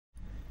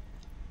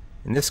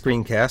In this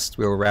screencast,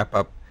 we will wrap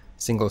up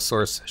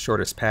single-source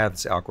shortest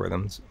paths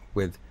algorithms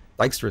with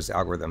Dijkstra's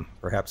algorithm,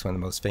 perhaps one of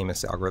the most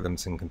famous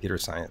algorithms in computer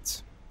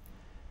science.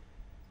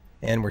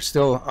 And we're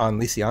still on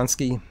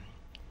Lisianski,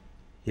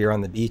 here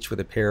on the beach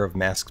with a pair of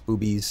masked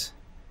boobies,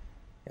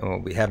 and we'll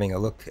be having a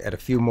look at a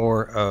few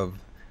more of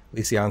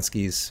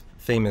Lisianski's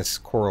famous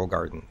coral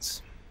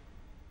gardens.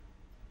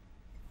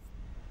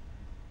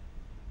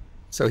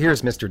 So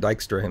here's Mr.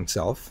 Dijkstra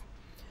himself.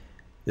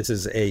 This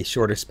is a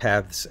shortest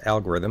paths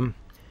algorithm.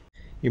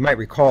 You might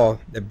recall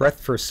that breadth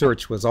first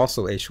search was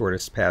also a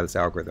shortest paths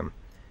algorithm.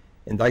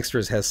 And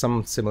Dijkstra's has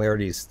some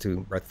similarities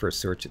to breadth first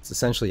search. It's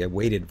essentially a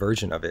weighted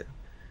version of it.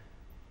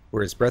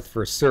 Whereas breadth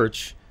first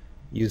search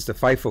used a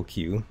FIFO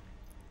queue,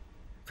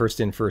 first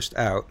in, first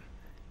out,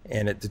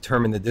 and it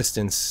determined the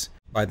distance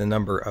by the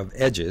number of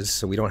edges,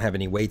 so we don't have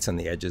any weights on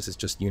the edges, it's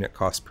just unit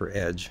cost per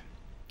edge.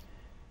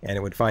 And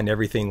it would find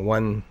everything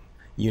 1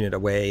 unit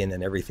away and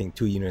then everything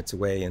 2 units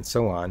away and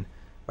so on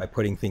by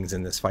putting things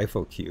in this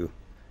FIFO queue.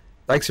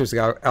 Dijkstra's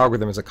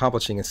algorithm is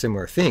accomplishing a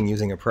similar thing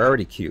using a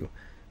priority queue,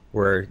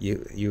 where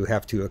you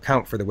have to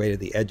account for the weight of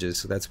the edges,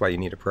 so that's why you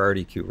need a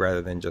priority queue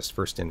rather than just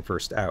first in,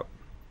 first out.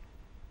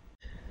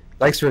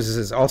 Dijkstra's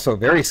is also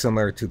very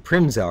similar to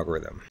Prim's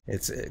algorithm.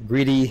 It's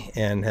greedy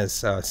and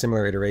has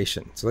similar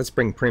iteration. So let's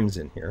bring Prim's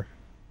in here.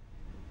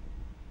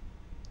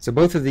 So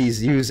both of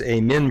these use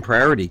a min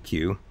priority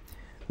queue,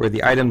 where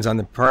the items on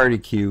the priority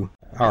queue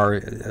are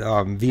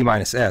v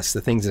minus s,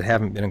 the things that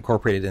haven't been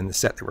incorporated in the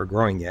set that we're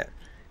growing yet.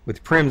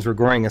 With Prim's, we're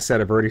growing a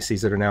set of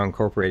vertices that are now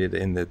incorporated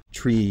in the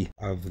tree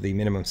of the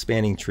minimum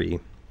spanning tree.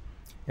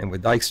 And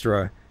with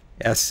Dijkstra,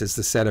 S is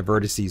the set of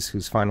vertices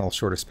whose final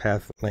shortest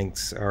path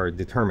lengths are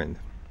determined.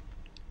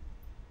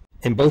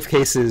 In both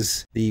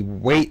cases, the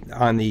weight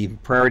on the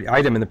priority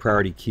item in the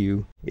priority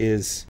queue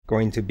is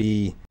going to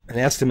be an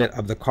estimate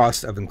of the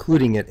cost of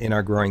including it in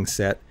our growing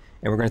set,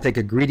 and we're going to take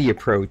a greedy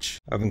approach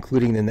of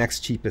including the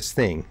next cheapest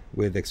thing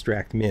with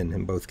extract min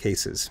in both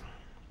cases.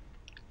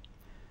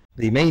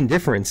 The main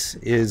difference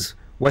is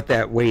what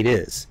that weight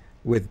is.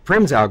 With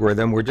Prim's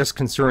algorithm, we're just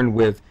concerned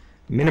with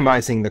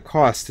minimizing the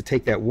cost to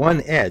take that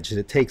one edge that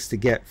it takes to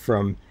get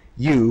from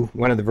U,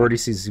 one of the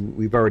vertices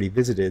we've already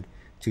visited,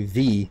 to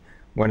V,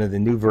 one of the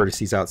new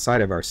vertices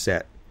outside of our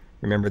set.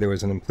 Remember, there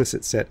was an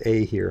implicit set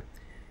A here.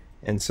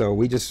 And so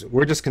we're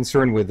just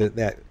concerned with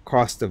that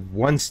cost of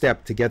one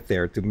step to get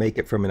there, to make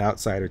it from an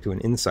outsider to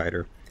an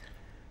insider.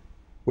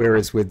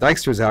 Whereas with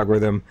Dijkstra's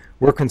algorithm,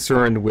 we're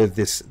concerned with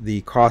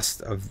the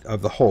cost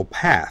of the whole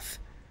path.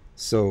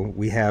 So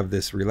we have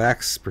this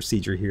relax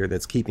procedure here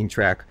that's keeping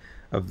track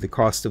of the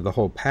cost of the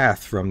whole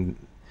path from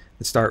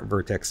the start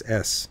vertex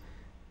S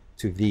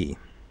to V.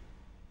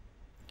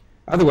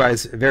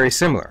 Otherwise, very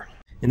similar.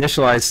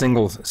 Initialize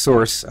single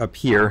source up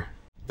here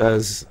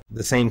does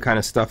the same kind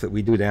of stuff that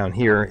we do down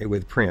here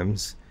with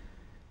Prim's.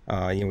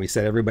 We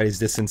set everybody's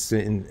distance to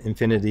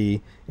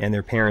infinity and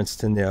their parents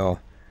to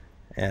nil.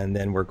 And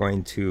then we're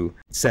going to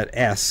set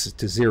S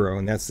to 0,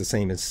 and that's the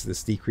same as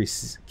this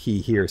decrease key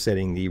here,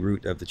 setting the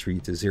root of the tree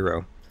to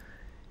 0.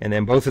 And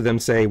then both of them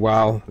say,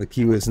 while the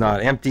queue is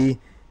not empty,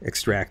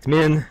 extract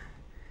min.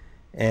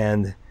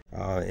 And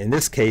in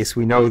this case,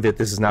 we know that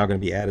this is now going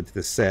to be added to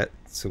the set,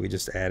 so we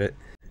just add it.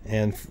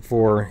 And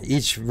for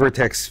each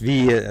vertex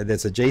V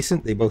that's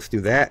adjacent, they both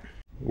do that.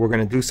 We're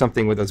going to do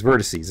something with those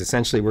vertices.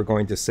 Essentially, we're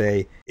going to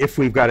say, if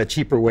we've got a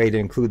cheaper way to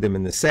include them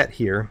in the set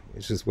here,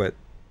 which is what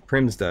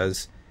Prim's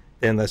does,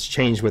 then let's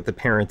change what the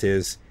parent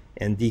is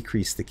and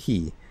decrease the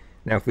key.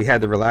 Now, if we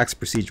had the relax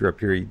procedure up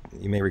here, you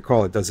may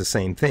recall it does the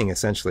same thing.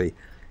 Essentially,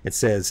 it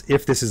says,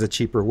 if this is a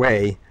cheaper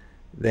way,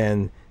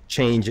 then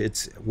change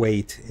its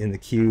weight in the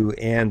queue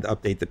and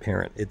update the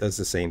parent. It does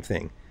the same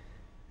thing.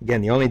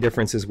 Again, the only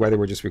difference is whether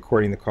we're just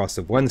recording the cost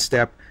of one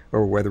step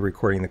or whether we're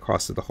recording the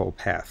cost of the whole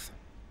path.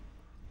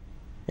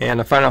 And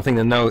the final thing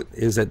to note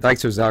is that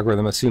Dijkstra's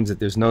algorithm assumes that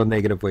there's no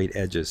negative weight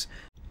edges.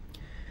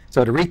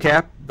 So to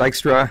recap,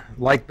 Dijkstra,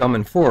 like Bellman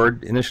and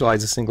Ford,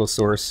 initialize a single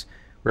source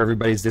where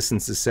everybody's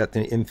distance is set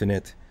to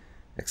infinite,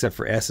 except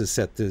for S is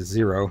set to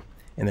 0.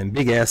 And then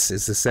big S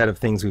is the set of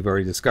things we've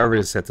already discovered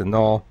is set to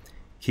null.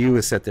 Q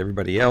is set to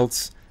everybody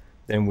else.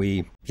 Then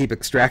we keep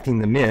extracting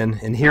the min,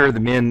 and here the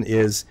min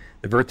is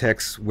the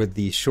vertex with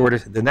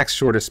the next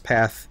shortest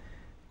path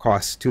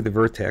cost to the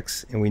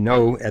vertex, and we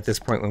know at this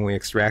point when we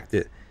extract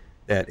it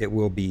that it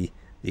will be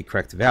the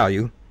correct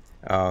value.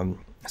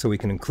 So we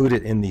can include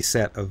it in the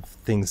set of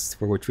things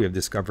for which we have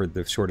discovered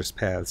the shortest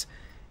paths.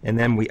 And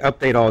then we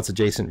update all its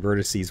adjacent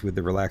vertices with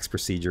the relax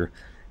procedure.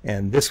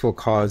 And this will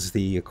cause,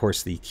 of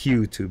course, the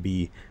queue to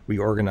be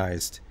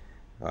reorganized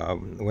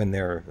when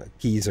their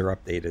keys are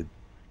updated.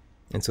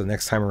 And so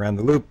next time around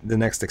the loop, the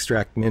next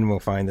extract min will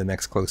find the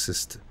next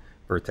closest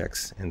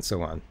vertex, and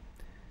so on.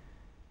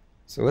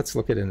 So let's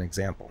look at an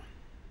example.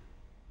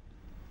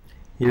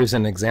 Here's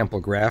an example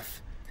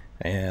graph,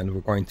 and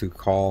we're going to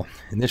call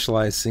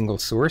initialize single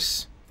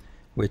source,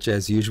 which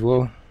as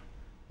usual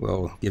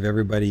will give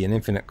everybody an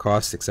infinite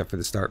cost except for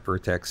the start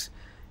vertex,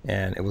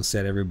 and it will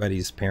set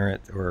everybody's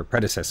parent or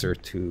predecessor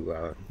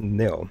to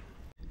nil.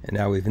 And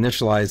now we've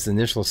initialized the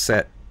initial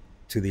set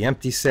to the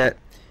empty set,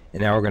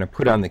 and now we're going to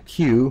put on the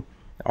Q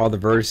all the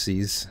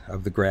vertices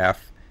of the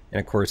graph, and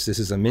of course this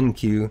is a min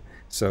Q,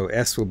 so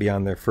S will be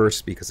on there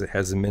first because it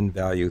has a min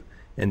value,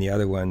 and the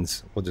other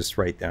ones we'll just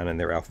write down in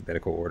their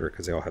alphabetical order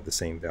because they all have the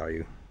same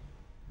value.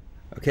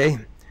 Okay,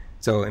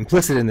 so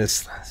implicit in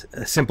this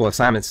simple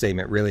assignment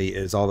statement really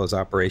is all those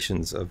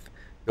operations of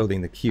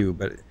building the Q,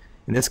 but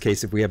in this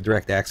case, if we have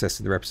direct access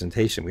to the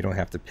representation, we don't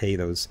have to pay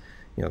those,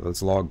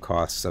 those log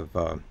costs of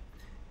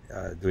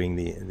doing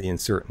the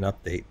insert and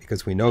update,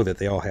 because we know that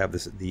they all have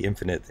the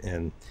infinite,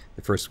 and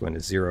the first one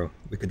is 0.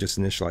 We could just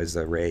initialize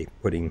the array,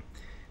 putting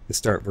the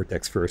start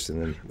vertex first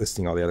and then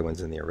listing all the other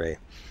ones in the array.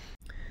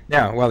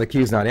 Now, while the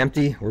Q is not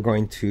empty, we're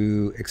going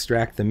to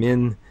extract the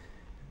min.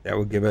 That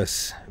will give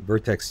us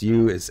vertex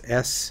U is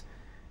S,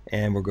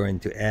 and we're going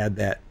to add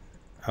that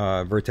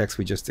vertex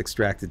we just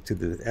extracted to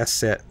the S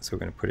set, so we're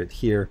going to put it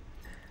here.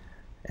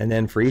 And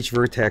then for each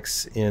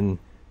vertex in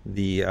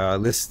the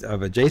list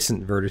of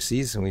adjacent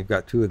vertices, and we've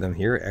got 2 of them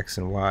here, X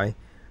and Y,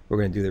 we're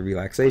going to do the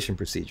relaxation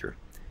procedure.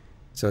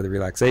 So the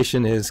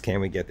relaxation is,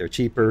 can we get there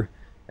cheaper?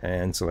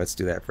 And so let's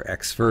do that for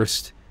X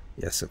first.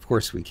 Yes, of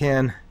course we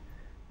can.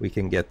 We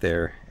can get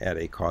there at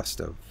a cost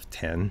of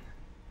 10.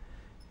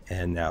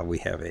 And now we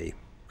have a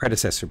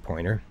predecessor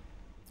pointer.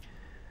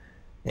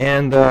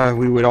 And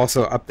we would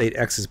also update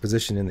X's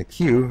position in the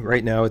Q.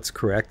 Right now it's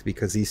correct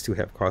because these 2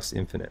 have cost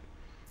infinite.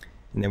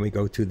 And then we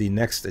go to the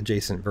next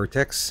adjacent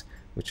vertex,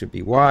 which would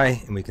be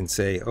Y, and we can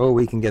say, oh,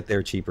 we can get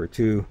there cheaper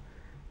too.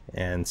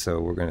 And so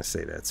we're going to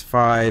say that's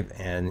 5,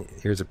 and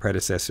here's a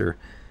predecessor.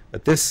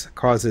 But this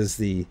causes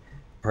the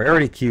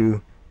priority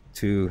queue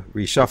to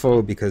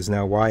reshuffle because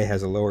now Y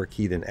has a lower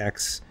key than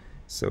X,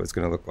 so it's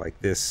going to look like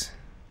this.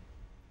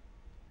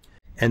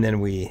 And then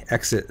we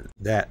exit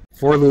that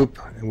for loop,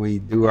 and we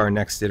do our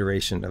next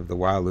iteration of the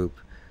while loop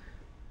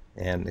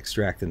and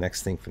extract the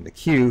next thing from the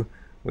queue,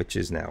 which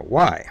is now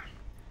Y.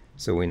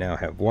 So we now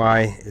have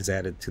Y is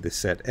added to the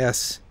set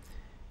S,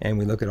 and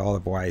we look at all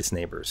of Y's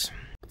neighbors.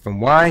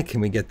 From Y,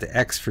 can we get the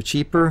X for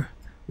cheaper?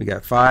 We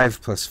got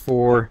 5 plus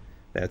 4,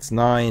 that's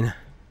 9.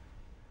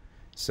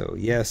 So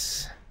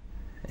yes.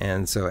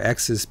 And so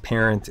X's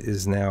parent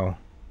is now,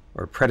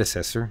 or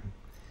predecessor.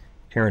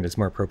 Parent is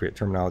more appropriate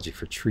terminology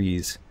for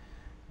trees.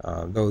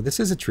 Though this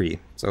is a tree,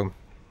 so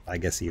I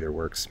guess either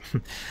works.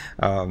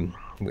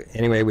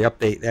 Anyway, we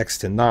update X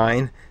to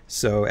 9,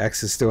 so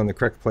X is still in the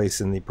correct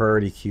place in the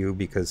priority queue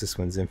because this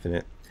one's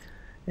infinite.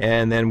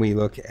 And then we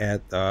look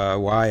at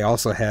Y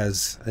also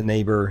has a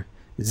neighbor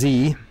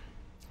Z,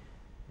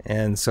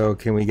 and so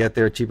can we get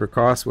there at cheaper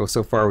cost? Well,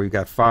 so far we've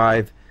got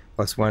 5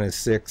 plus 1 is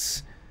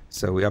 6,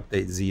 so we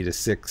update Z to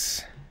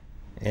 6,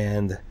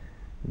 and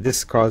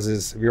this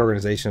causes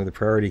reorganization of the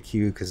priority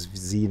queue because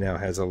Z now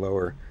has a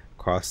lower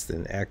cost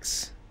than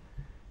X.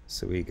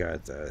 So we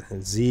got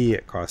Z,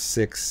 it costs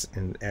 6,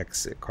 and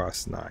X, it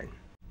costs 9.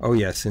 Oh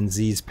yes, and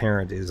Z's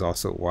parent is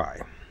also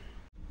Y.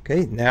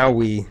 Okay, now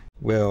we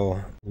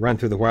will run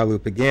through the while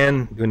loop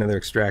again, do another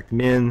extract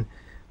min.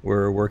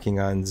 We're working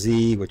on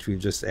Z, which we've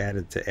just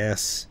added to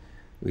S.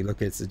 We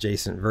look at its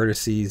adjacent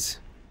vertices.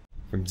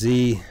 From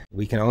Z,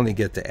 we can only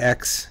get to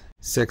X.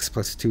 6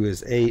 plus 2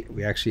 is 8.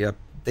 We actually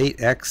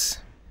update X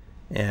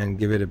and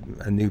give it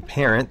a new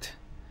parent.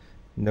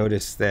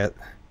 Notice that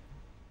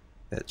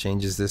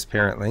changes this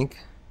parent link.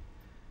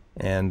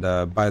 And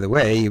by the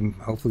way,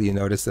 hopefully you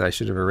noticed that I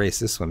should have erased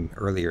this one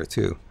earlier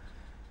too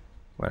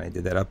when I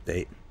did that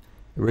update.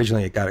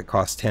 Originally it got a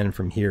cost 10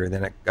 from here,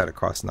 then it got a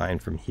cost 9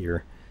 from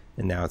here,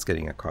 and now it's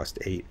getting a cost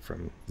 8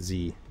 from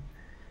Z.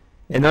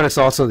 And notice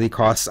also the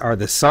costs are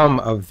the sum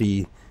of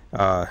the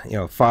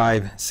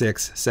 5,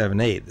 6, 7,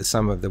 8, the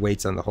sum of the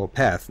weights on the whole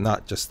path,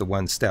 not just the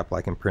one step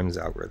like in Prim's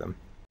algorithm.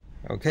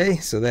 Okay,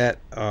 so that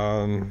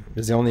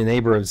is the only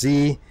neighbor of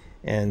Z.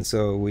 And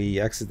so we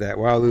exit that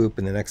while loop,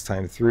 and the next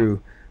time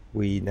through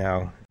we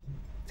now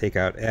take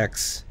out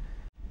X,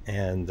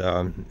 and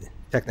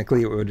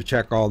technically it would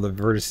check all the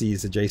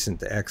vertices adjacent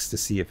to X to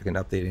see if it can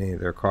update any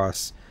of their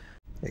costs.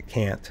 It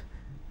can't.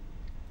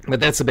 But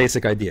that's the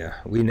basic idea.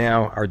 We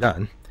now are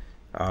done.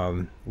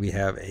 We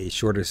have a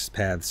shortest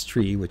paths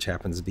tree, which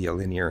happens to be a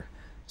linear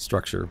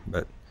structure,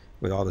 but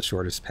with all the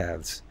shortest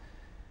paths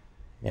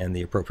and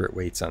the appropriate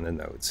weights on the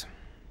nodes.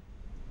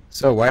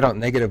 So why don't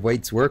negative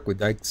weights work with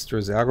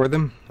Dijkstra's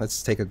algorithm?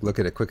 Let's take a look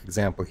at a quick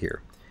example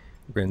here.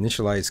 We're going to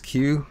initialize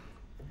Q,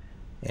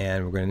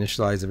 and we're going to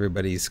initialize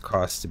everybody's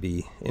cost to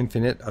be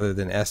infinite other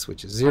than S,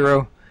 which is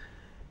 0.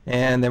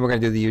 And then we're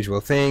going to do the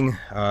usual thing,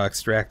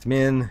 extract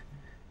min.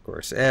 Of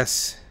course,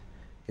 S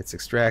gets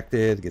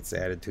extracted, gets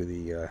added to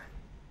the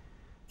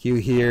Q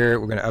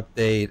here. We're going to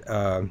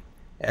update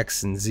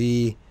X and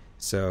Z.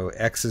 So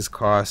X's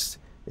cost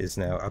is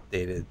now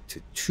updated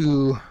to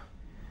 2.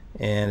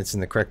 And it's in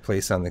the correct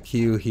place on the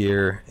queue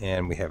here,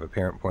 and we have a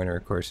parent pointer,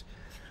 of course.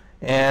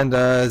 And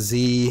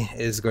Z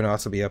is going to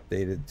also be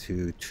updated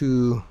to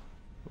 2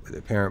 with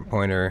a parent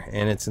pointer,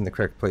 and it's in the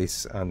correct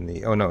place on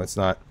the, oh no, it's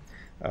not.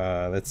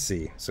 Let's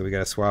see, so we got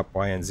to swap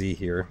Y and Z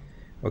here.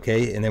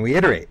 Okay, and then we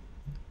iterate.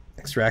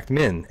 Extract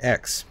min,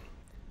 X.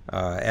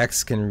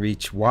 X can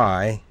reach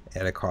Y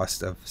at a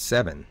cost of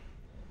 7.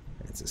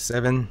 It's a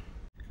 7.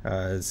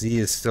 Z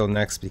is still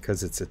next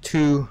because it's a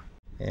 2.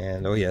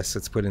 And oh yes,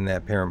 let's put in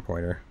that parent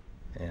pointer.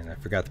 And I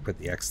forgot to put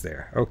the X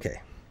there.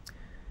 Okay.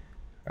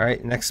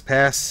 Alright, next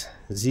pass.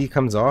 Z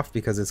comes off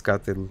because it's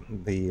got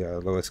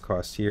the lowest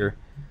cost here.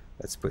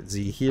 Let's put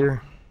Z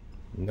here.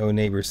 No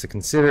neighbors to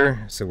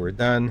consider, so we're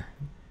done.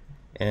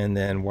 And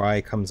then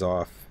Y comes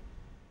off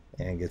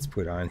and gets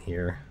put on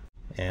here.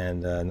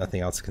 And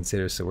nothing else to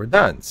consider, so we're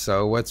done.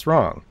 So what's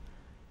wrong?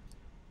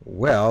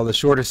 Well, the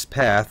shortest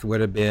path would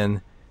have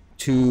been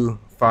 2,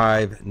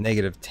 5,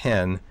 negative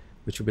 10,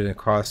 which would have been a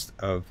cost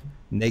of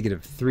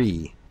negative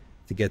 3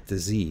 to get to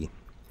Z.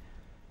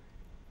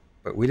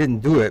 But we didn't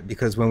do it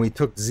because when we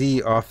took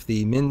Z off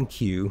the min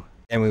queue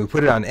and we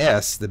put it on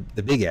S, the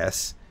big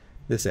S,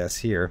 this S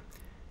here,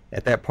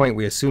 at that point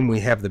we assume we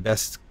have the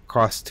best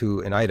cost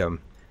to an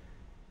item.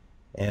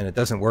 And it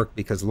doesn't work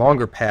because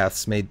longer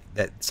paths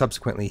that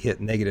subsequently hit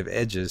negative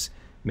edges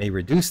may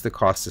reduce the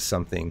cost of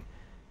something.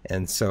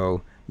 And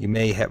so you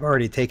may have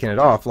already taken it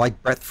off,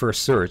 like breadth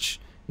first search,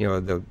 you know,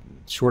 the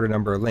shorter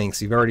number of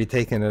links. You've already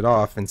taken it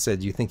off and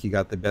said you think you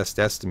got the best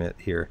estimate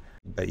here,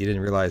 but you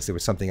didn't realize there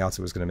was something else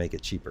that was going to make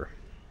it cheaper.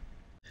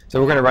 So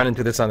we're going to run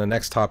into this on the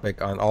next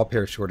topic on all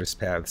pair shortest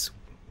paths.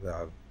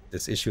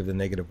 This issue of the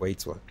negative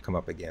weights will come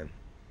up again.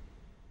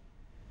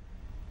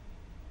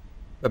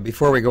 But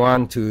before we go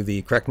on to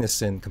the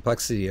correctness and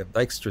complexity of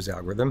Dijkstra's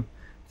algorithm,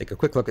 take a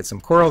quick look at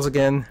some corals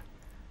again.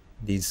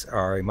 These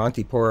are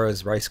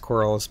Montiporas, rice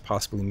corals,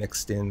 possibly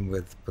mixed in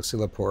with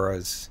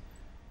Pocilloporas,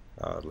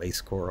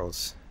 lace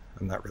corals.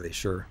 I'm not really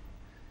sure.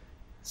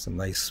 Some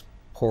nice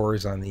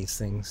pores on these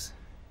things.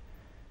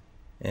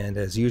 And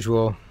as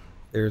usual,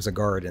 there's a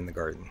guard in the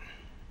garden.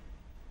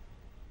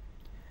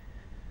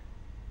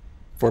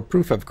 For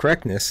proof of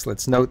correctness,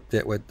 let's note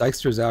that what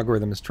Dijkstra's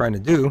algorithm is trying to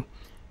do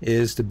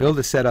is to build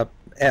a setup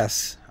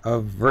S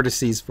of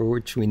vertices for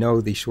which we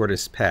know the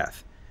shortest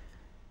path.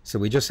 So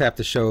we just have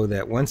to show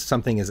that once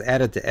something is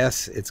added to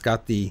S, it's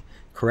got the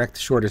correct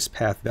shortest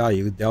path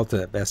value.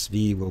 Delta of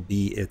SV will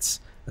be its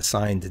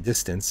assigned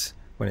distance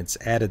when it's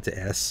added to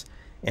S.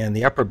 And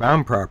the upper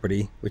bound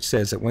property, which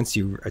says that once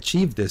you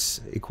achieve this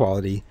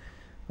equality,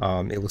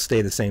 it will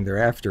stay the same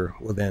thereafter,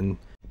 will then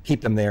keep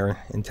them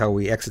there until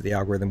we exit the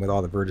algorithm with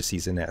all the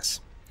vertices in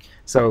S.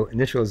 So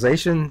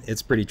initialization,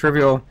 it's pretty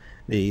trivial.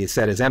 The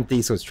set is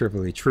empty, so it's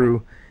trivially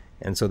true.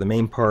 And so the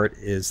main part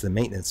is the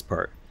maintenance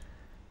part.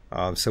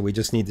 So we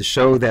just need to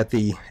show that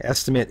the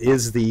estimate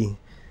is the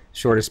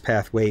shortest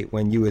path weight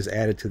when U is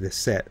added to the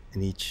set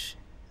in each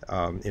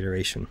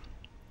iteration.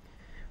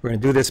 We're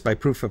going to do this by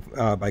proof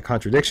of by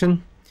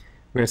contradiction.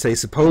 We're going to say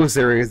suppose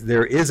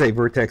there is a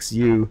vertex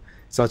U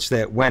such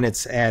that when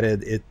it's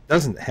added it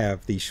doesn't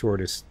have the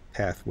shortest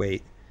path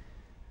weight.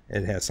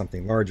 It has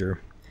something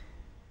larger.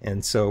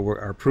 And so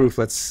our proof,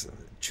 let's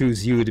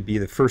choose U to be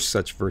the first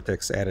such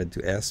vertex added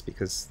to S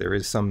because there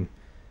is some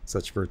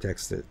such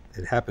vertex that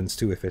it happens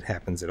to if it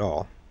happens at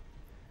all.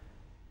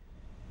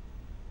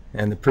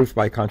 And the proof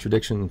by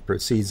contradiction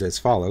proceeds as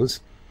follows.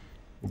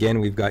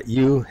 Again, we've got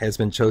U has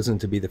been chosen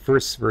to be the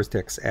first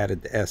vertex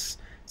added to S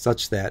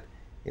such that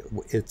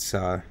its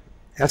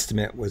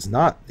estimate was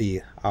not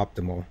the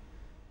optimal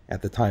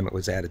at the time it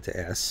was added to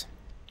S.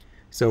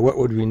 So what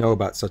would we know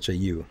about such a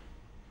U?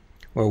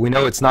 Well, we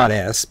know it's not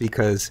S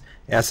because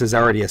S is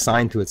already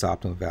assigned to its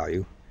optimal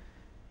value.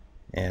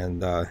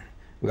 And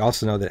we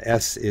also know that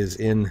S is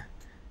in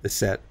the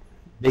set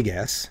big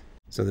S.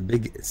 So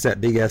the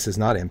set big S is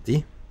not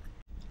empty.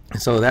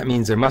 So that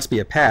means there must be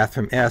a path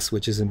from S,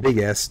 which is in big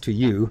S, to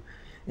U.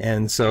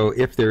 And so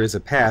if there is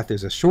a path,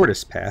 there's a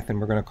shortest path, and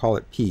we're going to call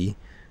it P,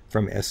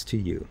 from S to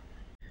U.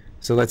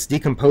 So let's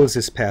decompose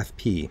this path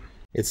P.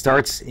 It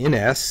starts in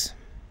S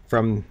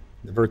from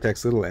the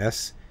vertex little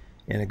s,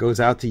 and it goes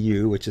out to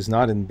U, which is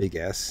not in big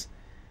S.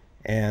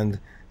 And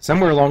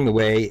somewhere along the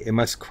way, it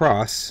must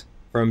cross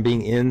from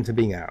being in to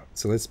being out.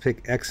 So let's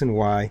pick X and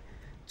Y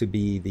to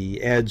be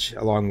the edge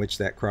along which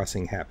that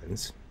crossing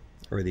happens,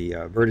 or the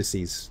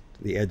vertices,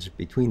 the edge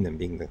between them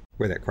being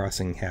where that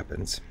crossing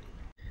happens.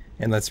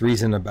 And let's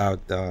reason about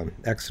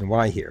X and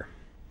Y here.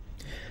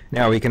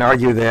 Now we can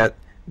argue that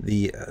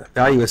the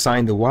value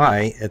assigned to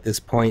Y at this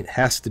point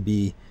has to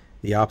be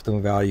the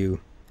optimal value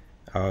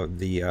of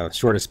the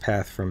shortest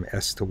path from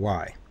S to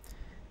Y.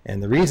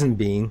 And the reason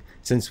being,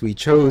 since we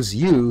chose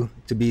U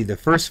to be the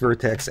first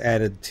vertex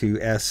added to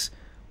S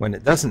when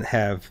it doesn't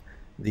have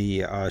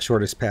the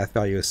shortest path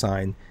value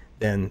assigned,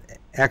 then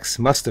X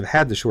must have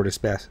had the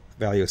shortest path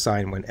value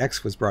assigned when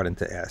X was brought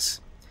into S.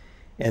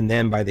 And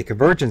then by the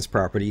convergence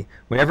property,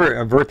 whenever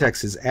a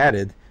vertex is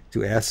added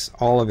to S,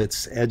 all of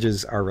its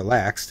edges are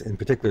relaxed. In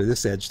particular,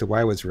 this edge to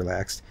Y was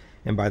relaxed.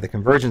 And by the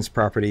convergence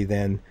property,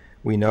 then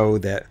we know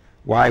that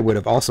Y would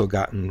have also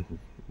gotten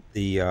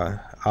the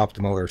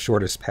optimal or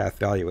shortest path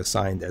value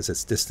assigned as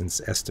its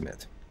distance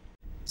estimate.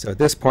 So at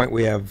this point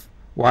we have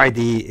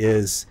YD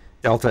is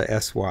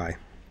delta SY.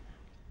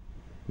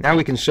 Now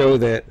we can show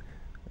that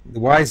the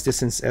Y's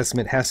distance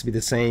estimate has to be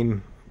the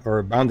same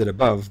or bounded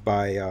above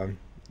by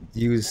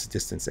U's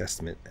distance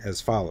estimate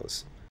as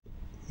follows.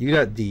 U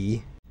dot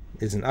D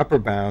is an upper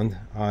bound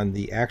on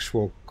the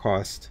actual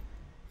cost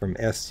from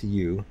S to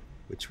U,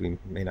 which we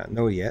may not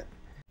know yet.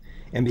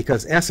 And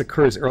because S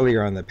occurs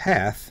earlier on the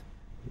path,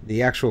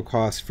 the actual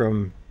cost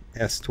from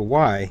S to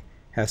Y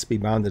has to be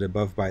bounded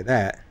above by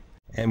that.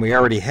 And we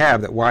already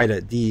have that Y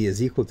dot D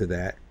is equal to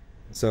that.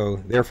 So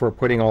therefore,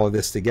 putting all of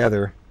this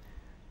together,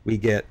 we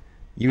get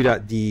U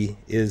dot D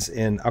is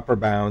an upper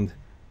bound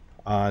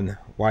on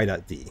Y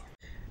dot D.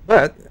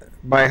 But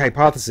by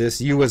hypothesis,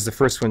 U was the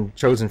first one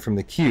chosen from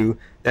the Q.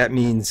 That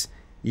means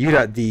U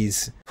dot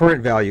D's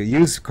current value,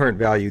 U's current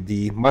value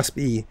D, must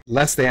be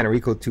less than or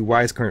equal to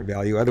Y's current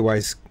value.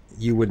 Otherwise,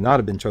 U would not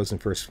have been chosen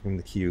first from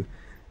the Q.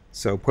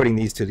 So putting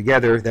these two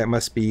together, that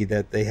must be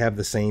that they have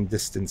the same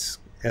distance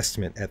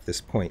estimate at this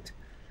point.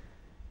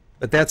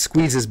 But that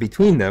squeezes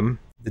between them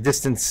the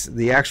distance,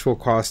 the actual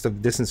cost of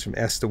the distance from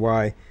S to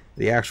Y,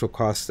 the actual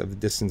cost of the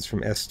distance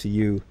from S to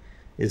U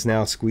is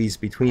now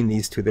squeezed between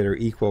these two that are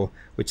equal,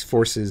 which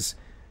forces,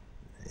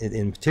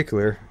 in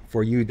particular,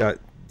 for U dot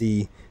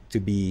D to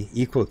be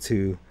equal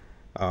to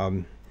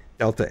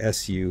delta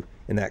SU,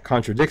 and that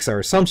contradicts our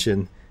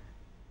assumption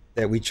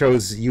that we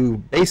chose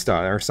U based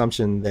on, our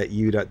assumption that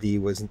U dot D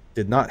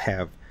did not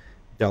have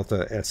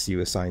delta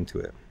SU assigned to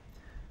it.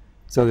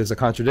 So there's a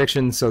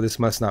contradiction, so this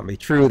must not be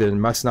true. There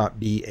must not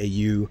be a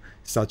U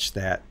such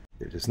that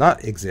there does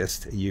not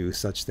exist a U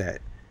such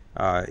that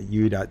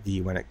U dot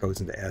D when it goes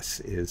into S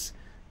is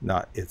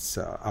not its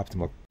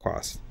optimal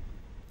cost.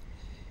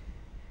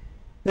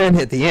 Then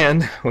at the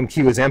end, when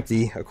Q is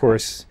empty, of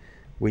course,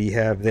 we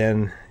have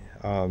then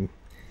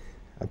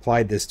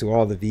applied this to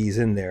all the V's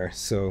in there.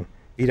 So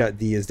V dot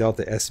D is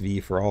delta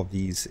SV for all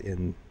V's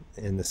in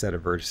the set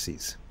of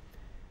vertices,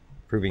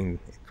 proving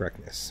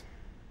correctness.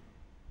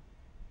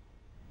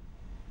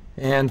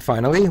 And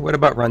finally, what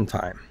about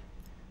runtime?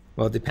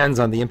 Well, it depends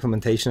on the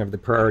implementation of the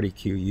priority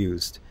queue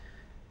used.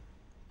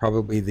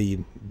 Probably the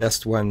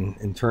best one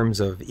in terms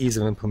of ease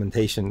of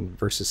implementation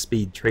versus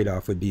speed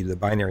trade-off would be the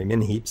binary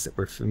min heaps that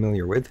we're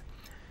familiar with.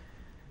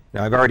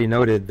 Now, I've already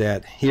noted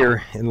that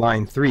here in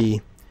line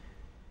 3,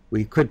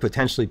 we could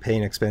potentially pay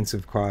an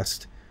expensive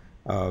cost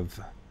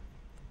of,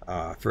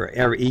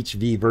 for each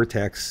V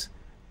vertex,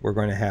 we're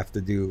going to have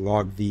to do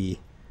log V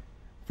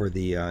for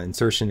the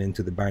insertion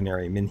into the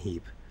binary min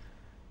heap.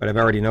 But I've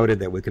already noted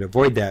that we could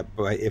avoid that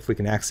if we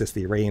can access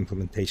the array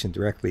implementation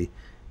directly,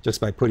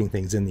 just by putting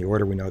things in the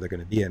order we know they're going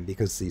to be in,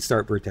 because the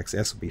start vertex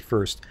S will be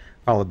first,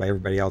 followed by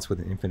everybody else with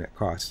an infinite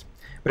cost.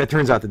 But it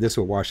turns out that this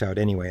will wash out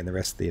anyway in the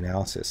rest of the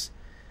analysis.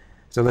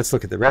 So let's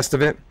look at the rest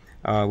of it.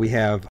 We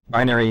have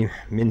binary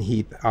min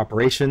heap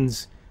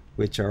operations,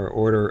 which are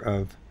order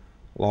of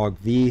log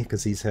V,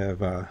 because these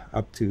have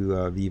up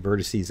to V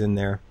vertices in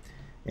there.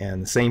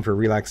 And the same for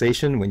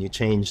relaxation. When you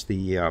change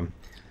the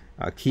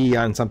key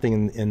on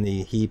something in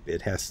the heap,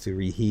 it has to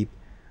reheap.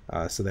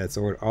 So that's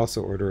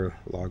also order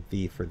log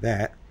V for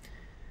that.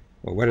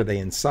 Well, what are they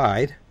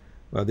inside?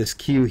 Well, this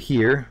Q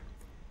here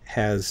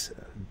has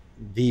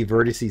V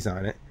vertices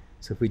on it.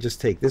 So if we just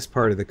take this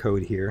part of the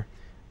code here,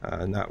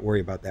 not worry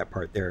about that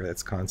part there,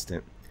 that's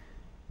constant.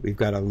 We've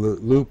got a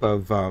loop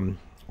of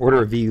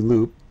order of V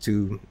loop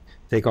to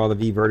take all the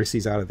V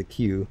vertices out of the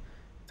Q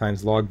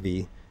times log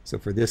V. So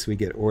for this we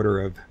get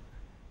order of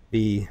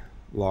V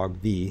log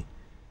V,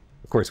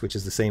 of course, which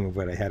is the same as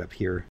what I had up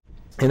here.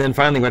 And then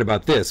finally, what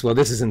about this? Well,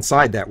 this is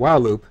inside that while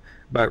loop,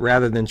 but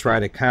rather than try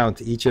to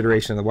count each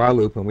iteration of the while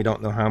loop, and we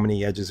don't know how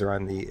many edges are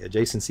on the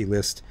adjacency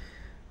list,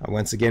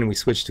 once again we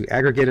switch to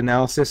aggregate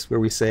analysis, where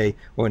we say,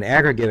 well, in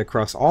aggregate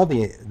across all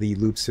the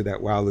loops through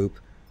that while loop,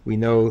 we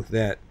know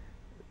that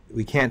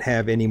we can't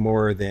have any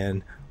more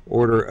than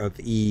order of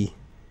E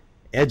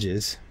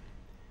edges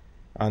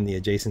on the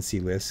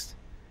adjacency list.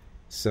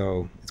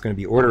 So it's going to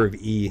be order of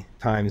E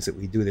times that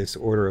we do this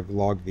order of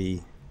log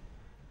V.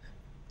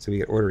 So we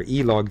get order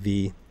E log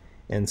V,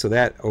 and so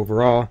that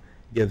overall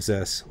gives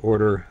us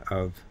order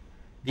of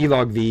V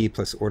log V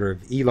plus order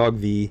of E log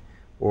V,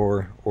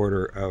 or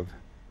order of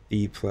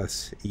V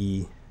plus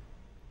E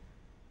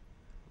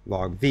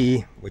log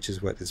V, which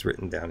is what is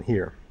written down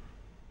here.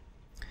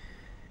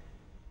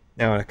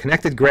 Now, in a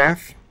connected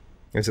graph,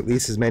 there's at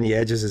least as many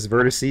edges as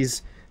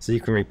vertices, so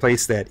you can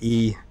replace that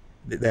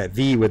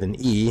V with an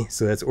E,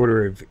 so that's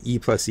order of E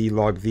plus E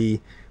log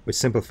V, which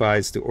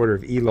simplifies to order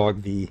of E log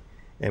V,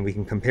 and we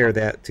can compare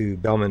that to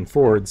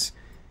Bellman-Ford's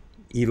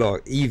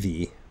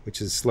EV,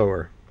 which is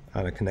slower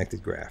on a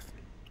connected graph.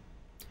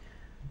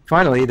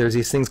 Finally, there's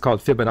these things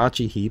called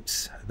Fibonacci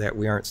heaps that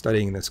we aren't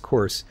studying in this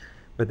course,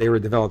 but they were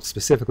developed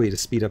specifically to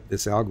speed up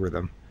this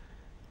algorithm,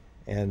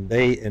 and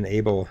they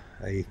enable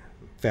a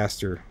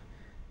faster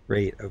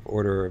rate of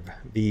order of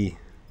V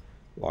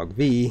log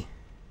V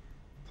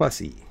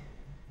plus E.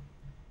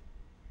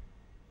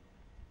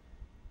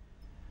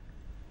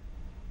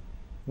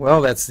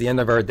 Well, that's the end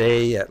of our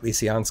day at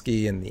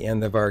Lisianski and the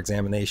end of our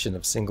examination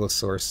of single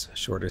source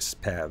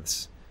shortest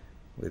paths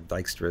with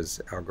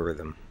Dijkstra's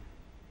algorithm.